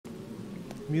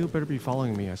Miu better be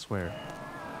following me, I swear.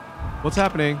 What's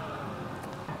happening?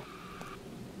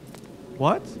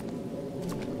 What?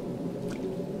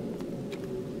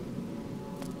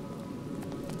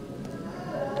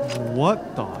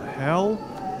 What the hell?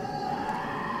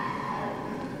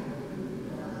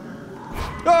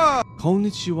 Ah!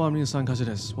 Konnichiwa, minasan, Kazu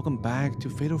desu. Welcome back to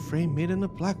Fatal Frame Maiden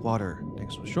of Blackwater.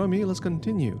 Thanks for showing me. Let's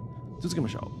continue. 続けま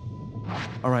しょ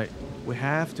う. Alright, we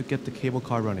have to get the cable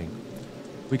car running.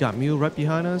 We got Miu right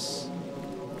behind us.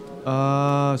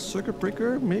 Circuit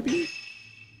breaker, maybe?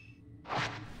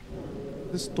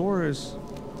 This door is...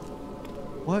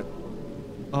 What?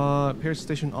 Repair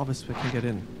station office, we can get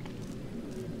in.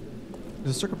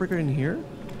 Is a circuit breaker in here?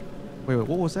 Wait,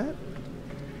 what was that?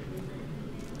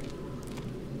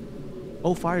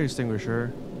 Oh, fire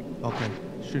extinguisher. Okay,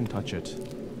 shouldn't touch it.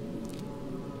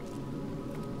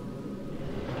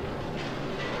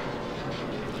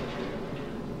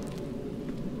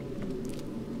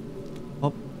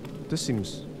 Oh, this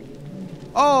seems...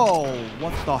 Oh,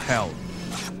 what the hell?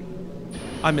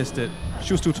 I missed it.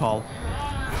 She was too tall.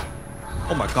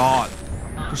 Oh my god.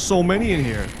 There's so many in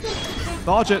here.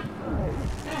 Dodge it.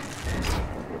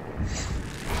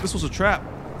 This was a trap.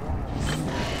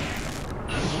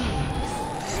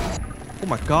 Oh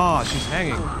my god, she's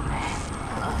hanging.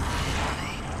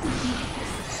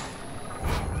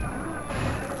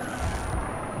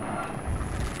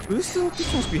 This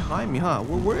one's behind me, huh?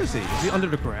 Where is he? Is he under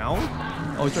the ground?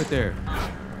 Oh, he's right there.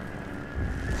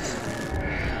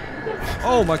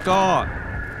 Oh my god.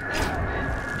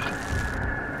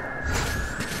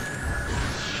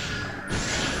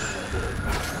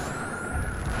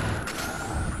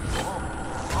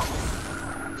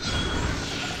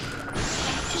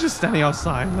 She's just standing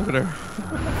outside. Look at her.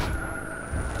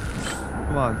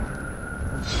 Come on.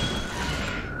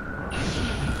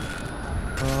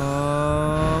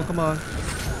 Come on.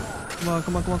 Come on,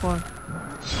 come on, come on, come on.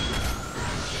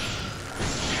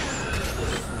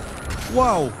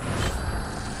 Whoa!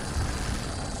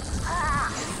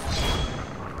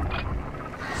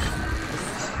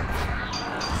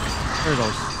 There it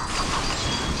goes.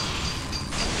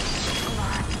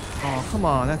 Oh, come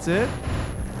on, that's it?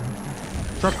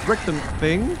 Try to break the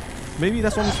thing? Maybe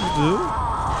that's what I'm supposed to do?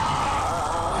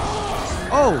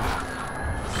 Oh!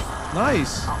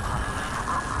 Nice!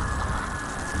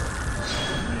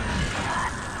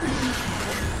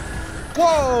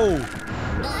 Whoa!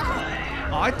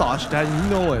 I dodged that, you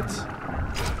know it.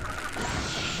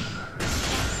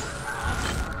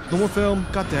 No more film,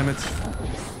 god damn it.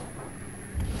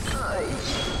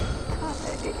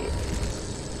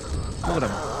 Look at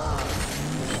him.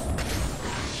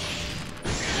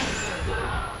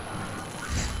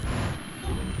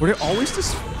 Were they always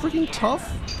this freaking tough?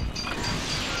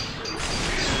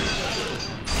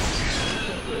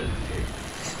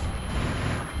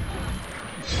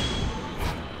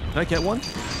 Did I get one?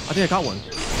 I think I got one.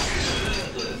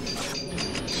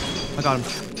 I got him.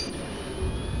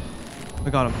 I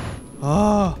got him.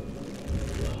 Ah!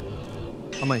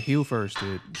 I might heal first,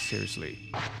 dude.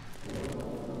 Seriously.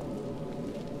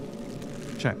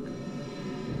 Check.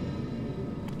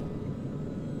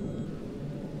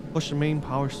 Push the main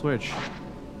power switch.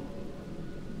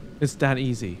 It's that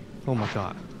easy. Oh my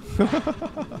god.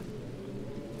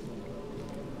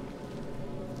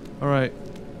 Alright.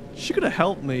 She could have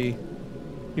helped me.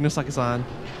 Hinasaki-san.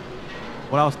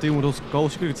 What I was doing with those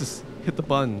goals, she could have just hit the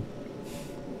button.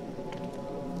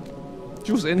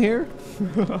 She was in here?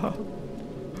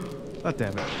 God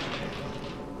damn it.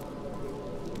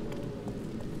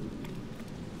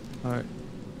 Alright.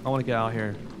 I want to get out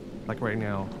here. Like right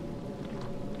now.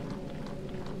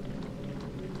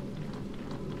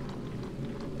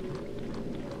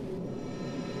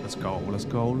 Let's go, let's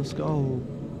go, let's go.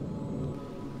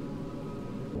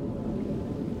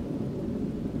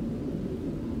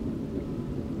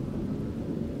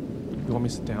 You want me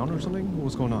to sit down or something?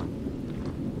 What's going on?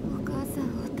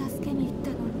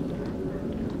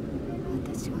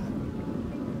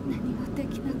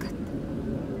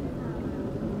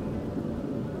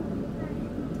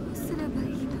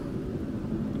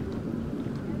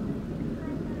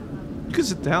 You can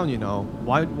sit down, you know.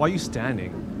 Why are you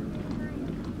standing?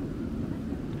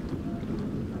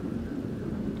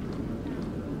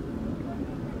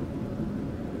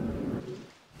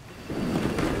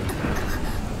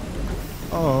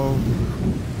 Uh-oh.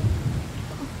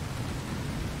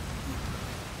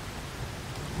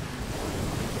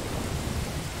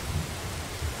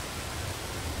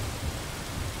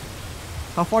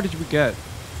 How far did we get?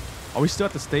 Are we still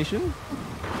at the station?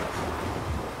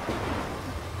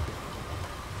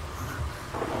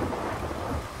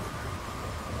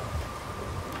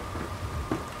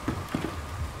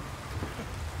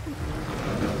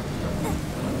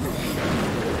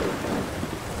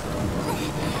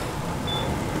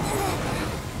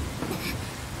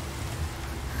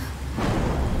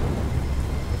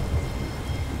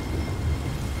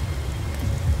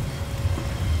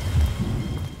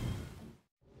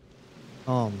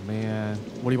 Oh man,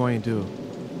 what do you want me to do?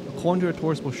 According to a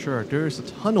tourist brochure, there is a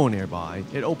tunnel nearby.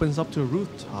 It opens up to a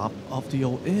rooftop of the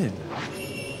old inn.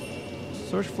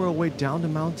 Search for a way down the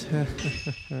mountain.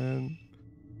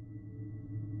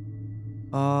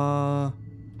 Oh,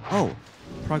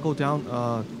 probably go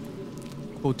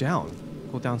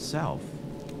down south.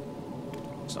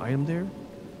 Is an item there?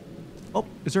 Oh,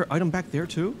 is there an item back there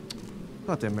too?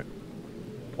 God damn it.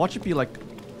 Watch it be like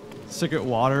secret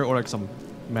water or like some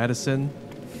medicine.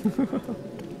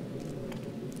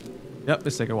 Yep,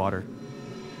 it's secret water.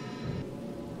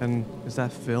 And is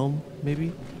that film,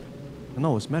 maybe?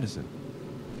 No, it's medicine.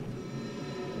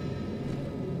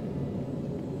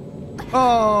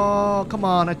 Oh, come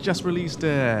on, I just released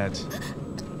it.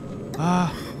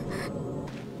 Ah.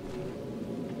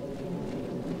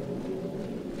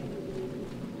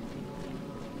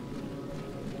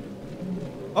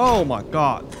 Oh my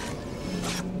god.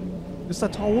 It's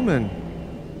that tall woman.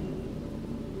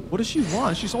 What does she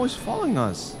want? She's always following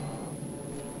us.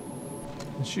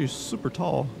 And she is super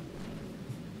tall.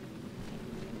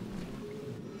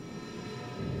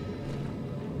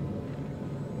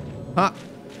 Huh?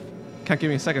 Can't give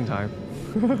me a second time.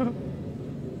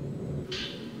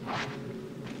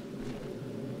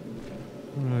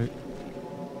 Alright.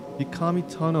 Hikami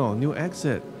Tunnel, new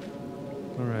exit.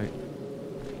 Alright.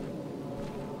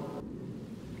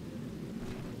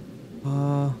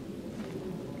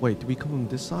 Wait, did we come from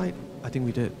this side? I think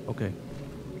we did. Okay.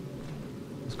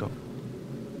 Let's go.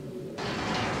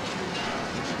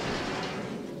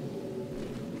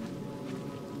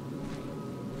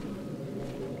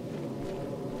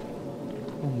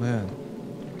 Oh man.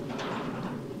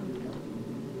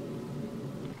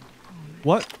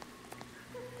 What?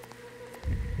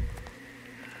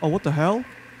 Oh, what the hell?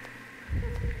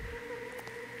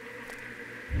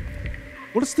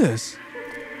 What is this?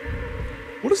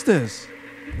 What is this?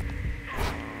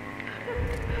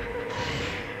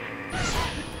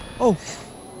 Oh.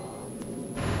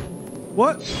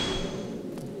 What?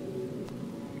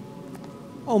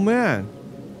 Oh man.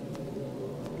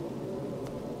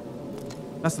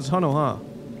 That's the tunnel, huh?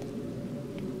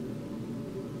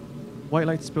 White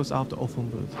light spills out the open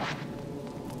booth.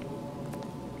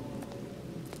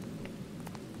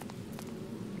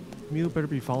 Miu better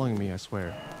be following me, I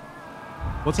swear.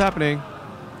 What's happening?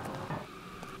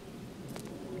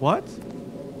 What?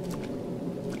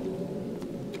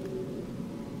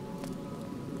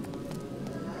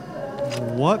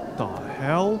 What the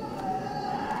hell?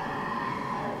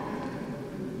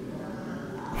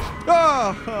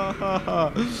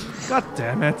 Ah! God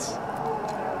damn it.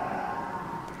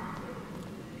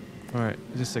 Alright,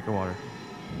 just take a water.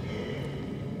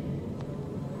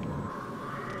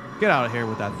 Get out of here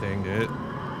with that thing, dude.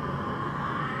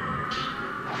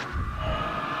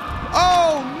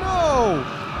 Oh no!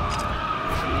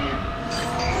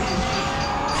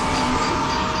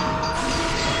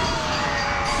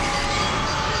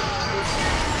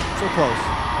 So close.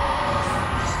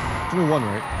 Only one,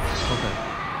 right? Okay.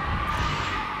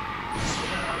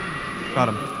 Got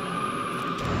him.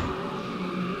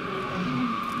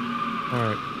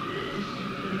 Alright.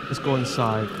 Let's go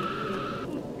inside.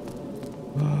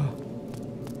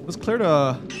 Let's clear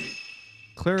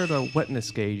the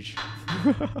wetness gauge.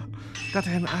 God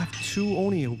damn it, I have two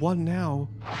only, one now.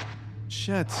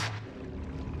 Shit.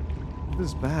 This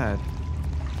is bad.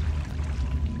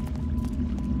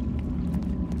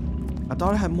 I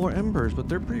thought I had more embers, but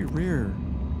they're pretty rare.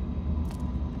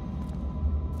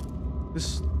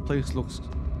 This place looks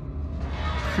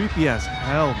creepy as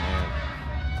hell, man.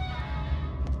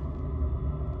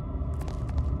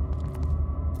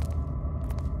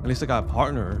 At least I got a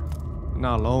partner,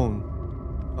 not alone.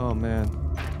 Oh man.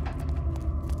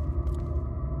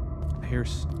 I hear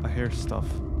stuff.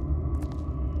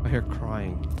 I hear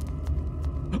crying.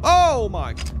 Oh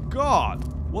my god!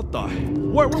 What the?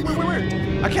 Where?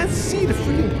 I can't see the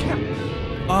freaking cat.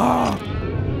 Ah!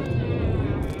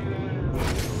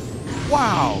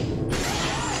 Wow!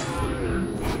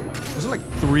 Was it like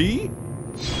 3?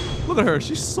 Look at her,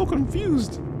 she's so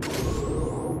confused.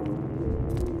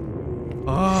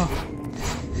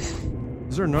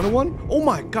 Is there another one? Oh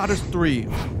my god, there's 3.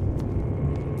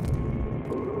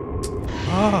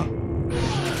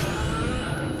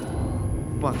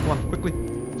 Come on, quickly.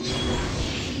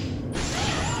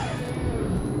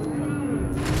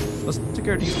 Let's take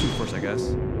care of these 2 first, I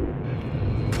guess.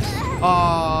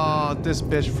 This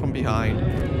bitch from behind.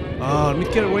 Let me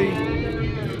get away.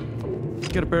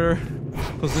 Get a better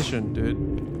position, dude.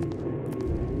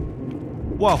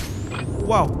 Whoa.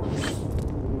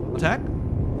 Attack?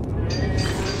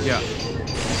 Yeah.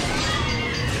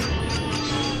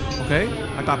 Okay,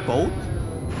 I got both.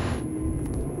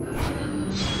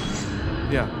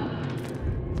 Yeah.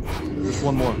 There's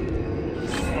one more.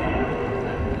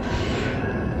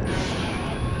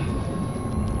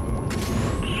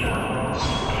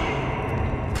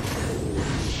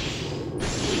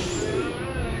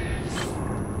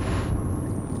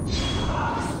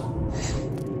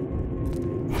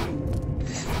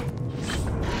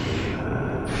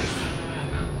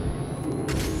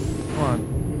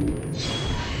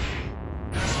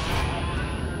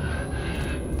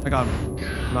 I got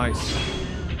him. Nice.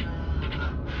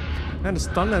 Man, the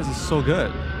stun lens is so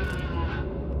good.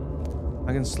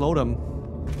 I can slow them.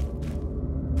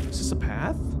 Is this a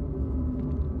path?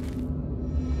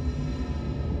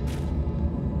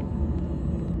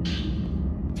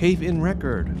 Cave-in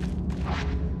record.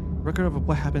 Record of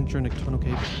what happened during the tunnel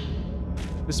cave.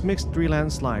 This mixed 3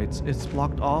 landslides. It's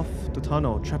blocked off the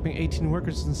tunnel, trapping 18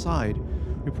 workers inside.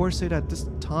 Reports say that this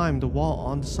time the wall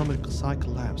on the summit side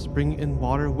collapsed, bringing in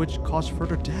water which caused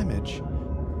further damage.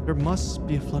 There must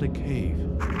be a flooded cave.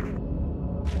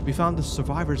 We found the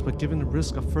survivors, but given the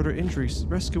risk of further injuries,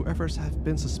 rescue efforts have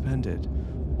been suspended.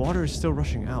 Water is still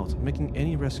rushing out, making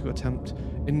any rescue attempt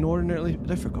inordinately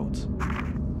difficult.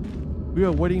 We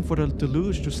are waiting for the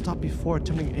deluge to stop before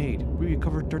attempting aid. We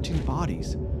recovered 13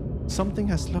 bodies. Something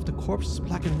has left the corpses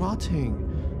black and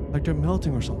rotting, like they're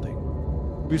melting or something.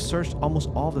 We've searched almost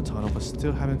all of the tunnel, but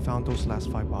still haven't found those last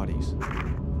 5 bodies.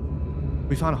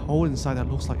 We found a hole inside that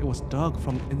looks like it was dug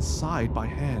from inside by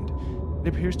hand. It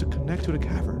appears to connect to the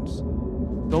caverns.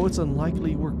 Though it's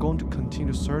unlikely, we're going to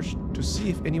continue to search to see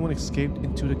if anyone escaped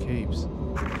into the caves.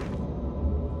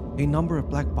 A number of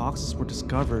black boxes were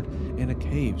discovered in the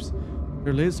caves.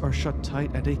 Their lids are shut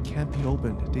tight and they can't be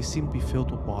opened. They seem to be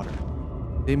filled with water.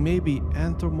 They may be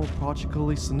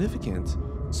anthropologically significant,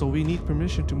 so we need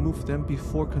permission to move them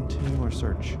before continuing our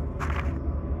search.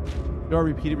 There are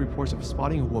repeated reports of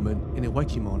spotting a woman in a white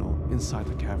kimono inside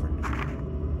the cavern.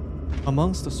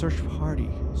 Amongst the search party,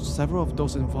 several of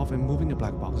those involved in moving the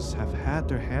black boxes have had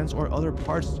their hands or other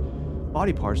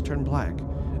body parts turn black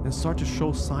and start to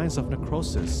show signs of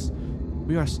necrosis.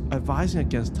 We are advising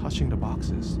against touching the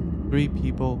boxes. 3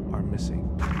 people are missing.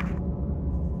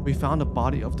 We found the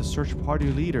body of the search party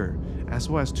leader, as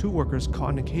well as 2 workers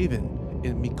caught in a cave-in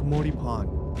Mikomori Pond.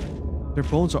 Their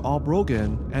bones are all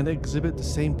broken and they exhibit the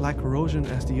same black corrosion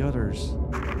as the others.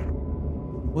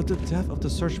 With the death of the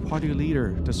search party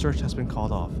leader, the search has been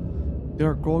called off. There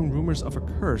are growing rumors of a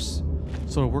curse,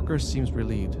 so the workers seems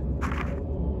relieved.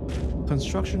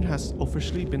 Construction has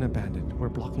officially been abandoned. We're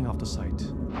blocking off the site.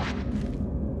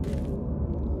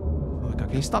 Oh my god,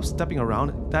 can you stop stepping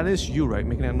around? That is you, right?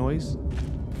 Making that noise?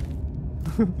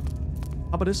 How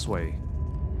about this way?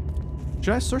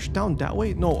 Should I search down that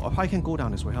way? No, I can't go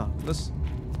down this way, huh? Let's...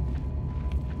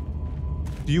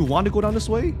 Do you want to go down this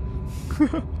way?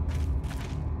 The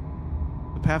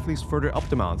path leads further up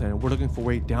the mountain and we're looking for a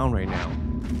way down right now.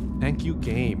 Thank you,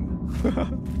 game.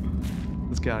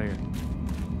 Let's get out of here.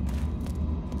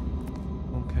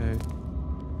 Okay.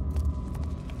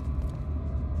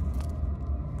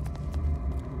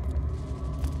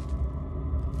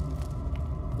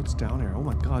 What's down there? Oh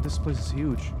my god, this place is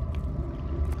huge.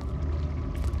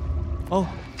 Oh.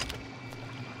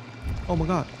 Oh my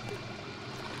god.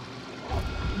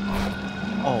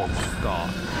 Oh my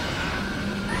god.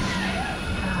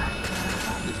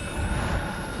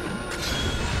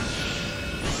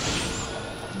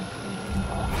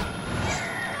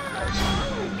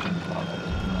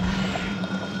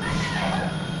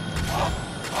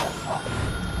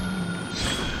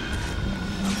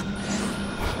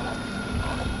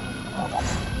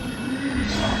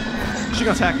 She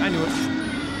gonna attack, I knew it.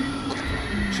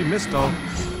 She missed though. Here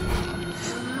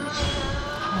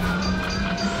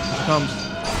she comes.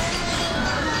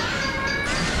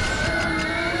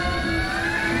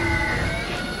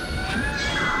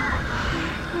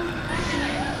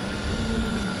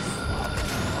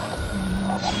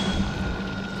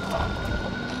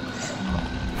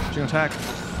 She gonna attack.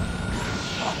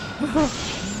 Oh,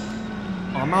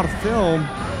 I'm out of film.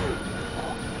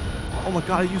 Oh my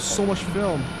god, I used so much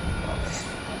film.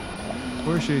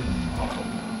 Where is she? Oh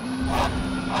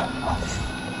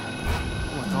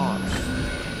my god.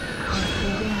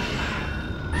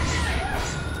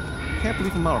 I can't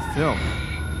believe I'm out of film.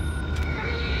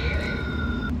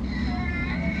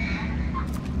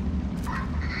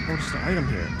 What's the item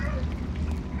here?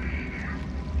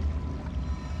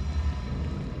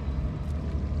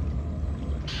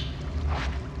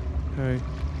 Okay.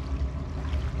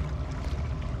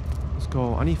 Let's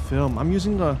go. I need film. I'm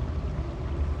using the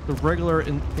regular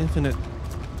infinite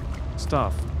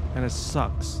stuff, and it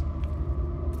sucks.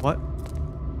 What?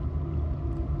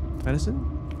 Medicine?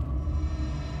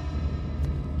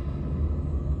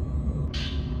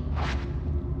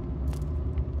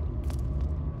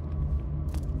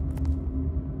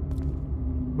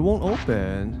 It won't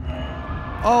open.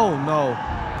 Oh no.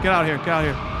 Get out of here. Get out of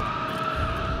here.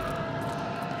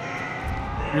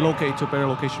 Relocate to a better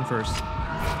location first.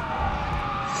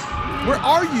 Where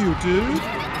are you, dude?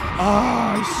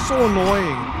 Ah, it's so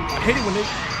annoying. I hate it when they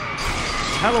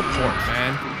teleport,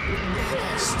 man.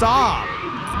 Stop.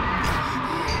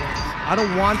 I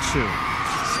don't want to.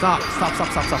 Stop. Stop,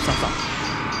 stop, stop, stop, stop, stop.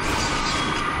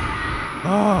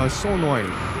 Ah, it's so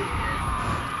annoying.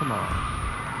 Come on.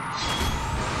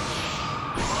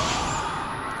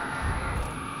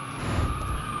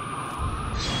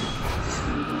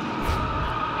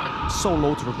 So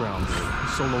low to the ground, dude.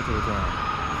 So low to the ground.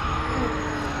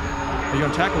 Are you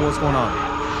gonna attack or what's going on?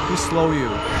 Let me slow you.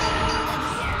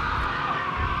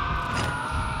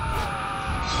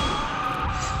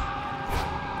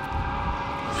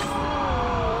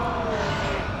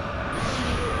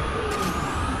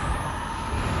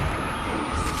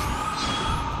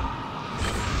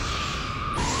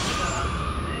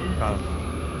 Got him.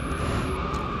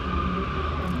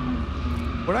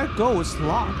 Where'd I go? It's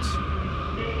locked.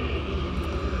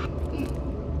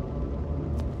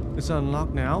 It's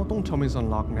unlocked now? Don't tell me it's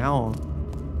unlocked now.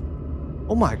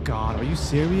 Oh my god, are you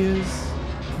serious?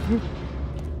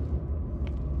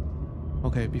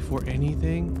 Okay, before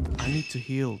anything, I need to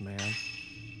heal, man.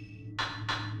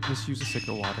 Let's use the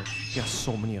sacred water. Yeah,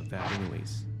 so many of that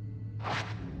anyways.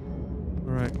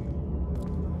 Alright.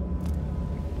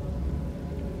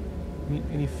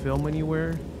 Any film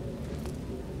anywhere?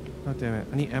 God damn it.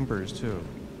 I need embers too.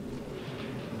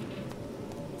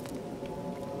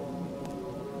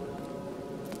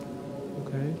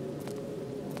 Okay.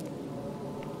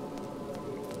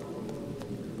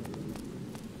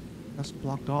 That's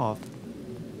blocked off.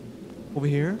 Over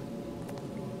here?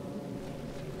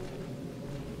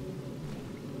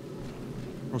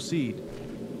 Proceed.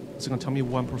 Is it gonna tell me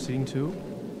what I'm proceeding to?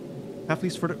 Path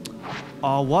leads further.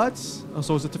 What? Oh,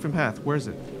 so it's a different path. Where is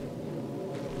it?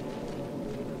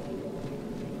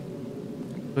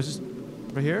 Is this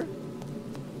right here?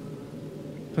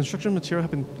 Construction material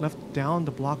have been left down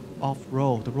the block off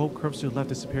road. The road curves to the left,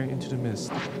 disappearing into the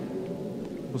mist.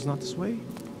 Was not this way?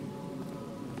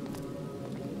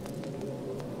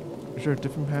 Is there a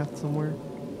different path somewhere?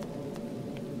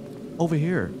 Over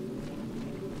here.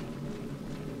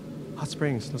 Hot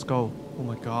springs. Let's go. Oh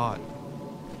my god.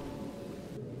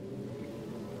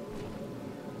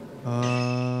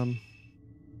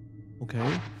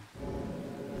 Okay.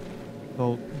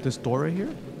 So this door right here?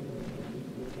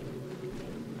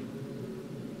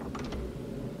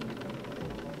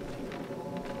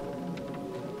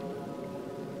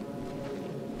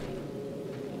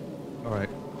 All right.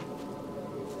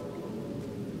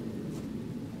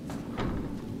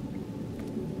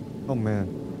 Oh man.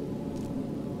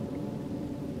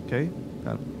 Okay,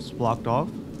 that's blocked off.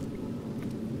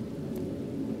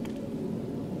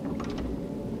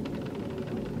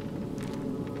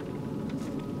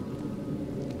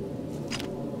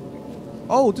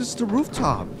 Oh, this is the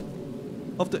rooftop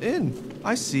of the inn.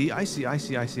 I see. This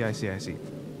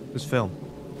film.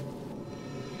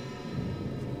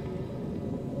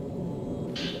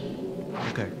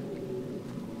 Okay.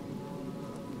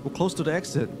 We're close to the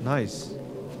exit. Nice.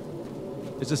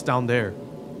 It's just down there.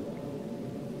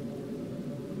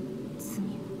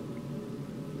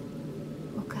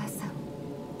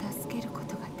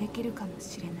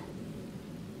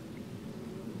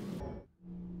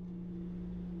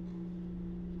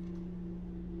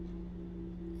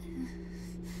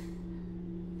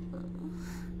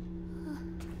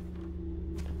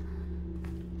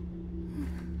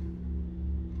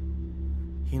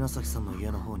 Hinasaki さんの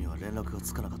家の方には連絡が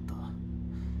つかなかった。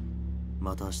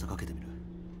また明日かけてみる。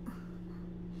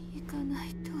行かな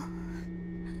いと。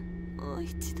もう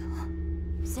一度。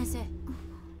先生、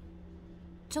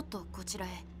ちょっとこちらへ。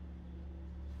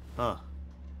ああ。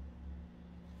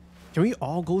Can we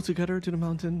all go together to the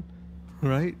mountain?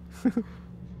 Right? お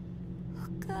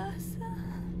母さ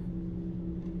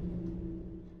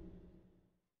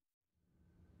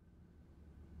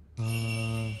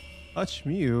ん。Touch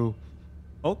Miu.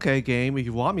 Okay, game, if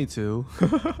you want me to.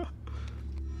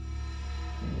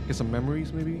 Get some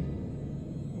memories, maybe?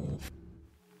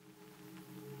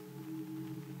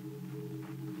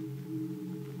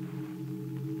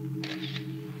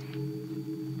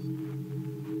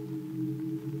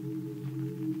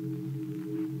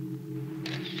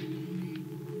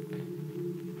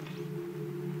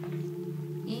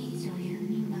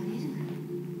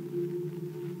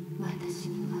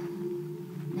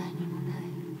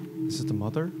 This is the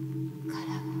mother?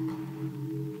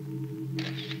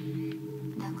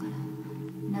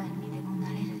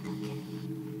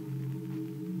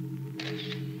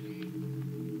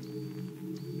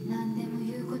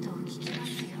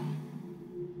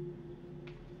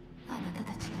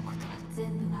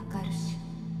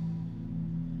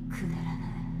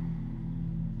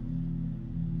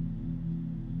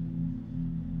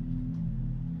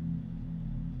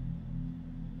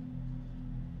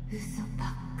 嘘ばっ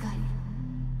か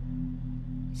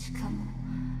り。しかも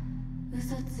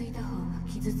嘘ついた方が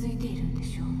傷ついているんで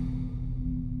しょう。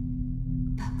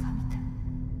バカみたい。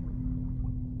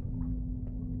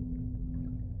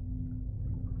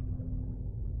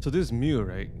So this is Miu,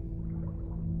 right?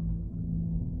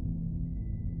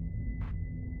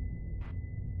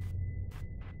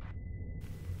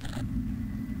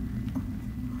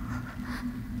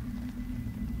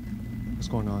 What's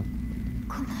going on?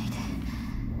 来ないで。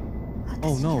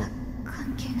 Oh 私 no. は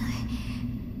関係ない。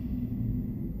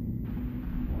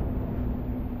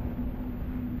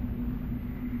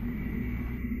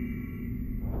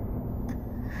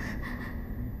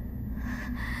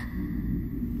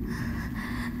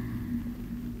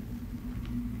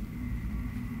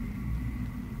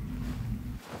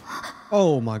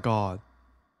Oh my god.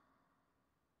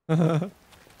 私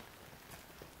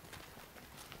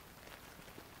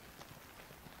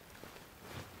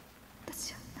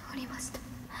は治りました。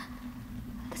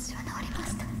私は治りま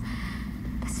した。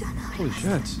私は治り Holy まし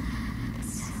た。 shit.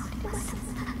 私は治りました。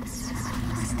私は治り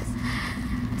ました。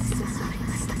私は治り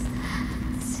ました。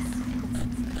私は治りまし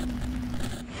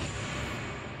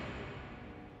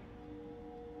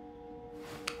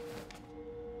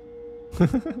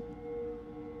た。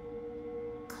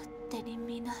勝手に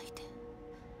見ないで。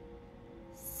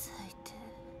最低。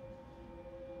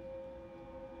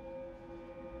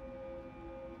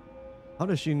 How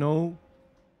does she know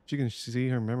she can see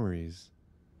her memories?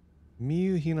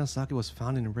 Miu Hinasaki was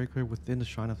found in a record within the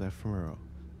shrine of the ephemeral.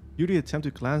 Yuri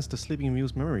attempted to glance the sleeping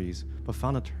Miu's memories, but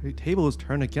found the table was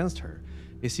turned against her.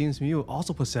 It seems Miu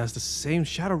also possessed the same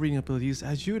shadow reading abilities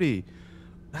as Yuri.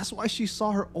 That's why she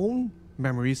saw her own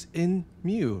memories in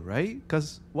Miu, right?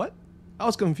 Because, what? I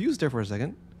was confused there for a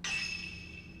second.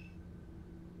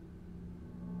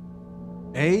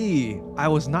 A. I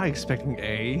was not expecting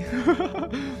A.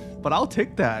 But I'll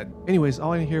take that. Anyways,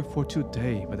 all I'm here for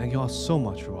today. But thank you all so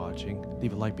much for watching.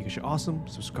 Leave a like because you're awesome.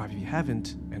 Subscribe if you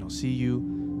haven't. And I'll see you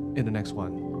in the next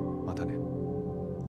one. Mata ne.